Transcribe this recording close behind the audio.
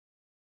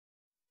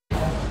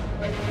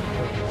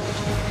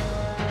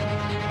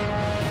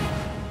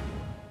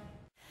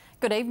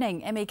Good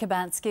evening, Emmy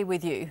Kubainski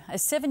with you. A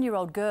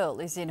 7-year-old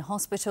girl is in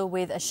hospital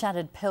with a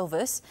shattered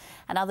pelvis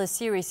and other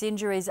serious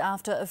injuries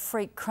after a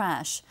freak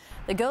crash.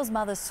 The girl's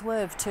mother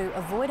swerved to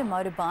avoid a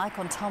motorbike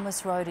on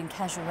Thomas Road in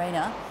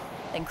Casuarina,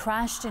 then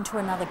crashed into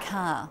another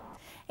car.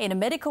 In a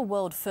medical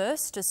world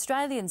first,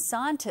 Australian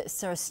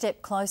scientists are a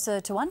step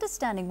closer to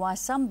understanding why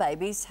some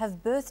babies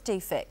have birth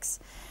defects.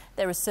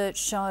 Their research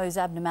shows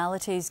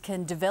abnormalities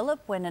can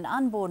develop when an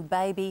unborn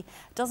baby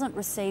doesn't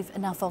receive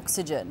enough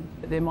oxygen.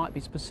 There might be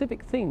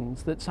specific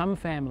things that some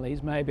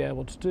families may be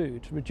able to do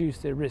to reduce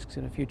their risks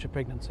in a future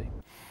pregnancy.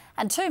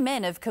 And 2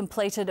 men have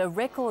completed a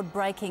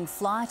record-breaking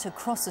flight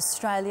across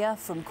Australia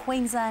from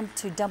Queensland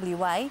to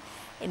WA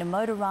in a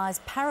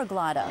motorised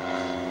paraglider.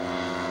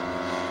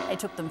 It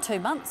took them 2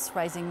 months,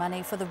 raising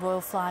money for the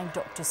Royal Flying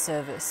Doctor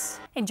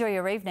Service. Enjoy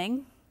your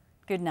evening.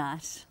 Good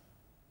night.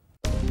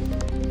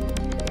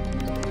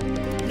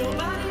 No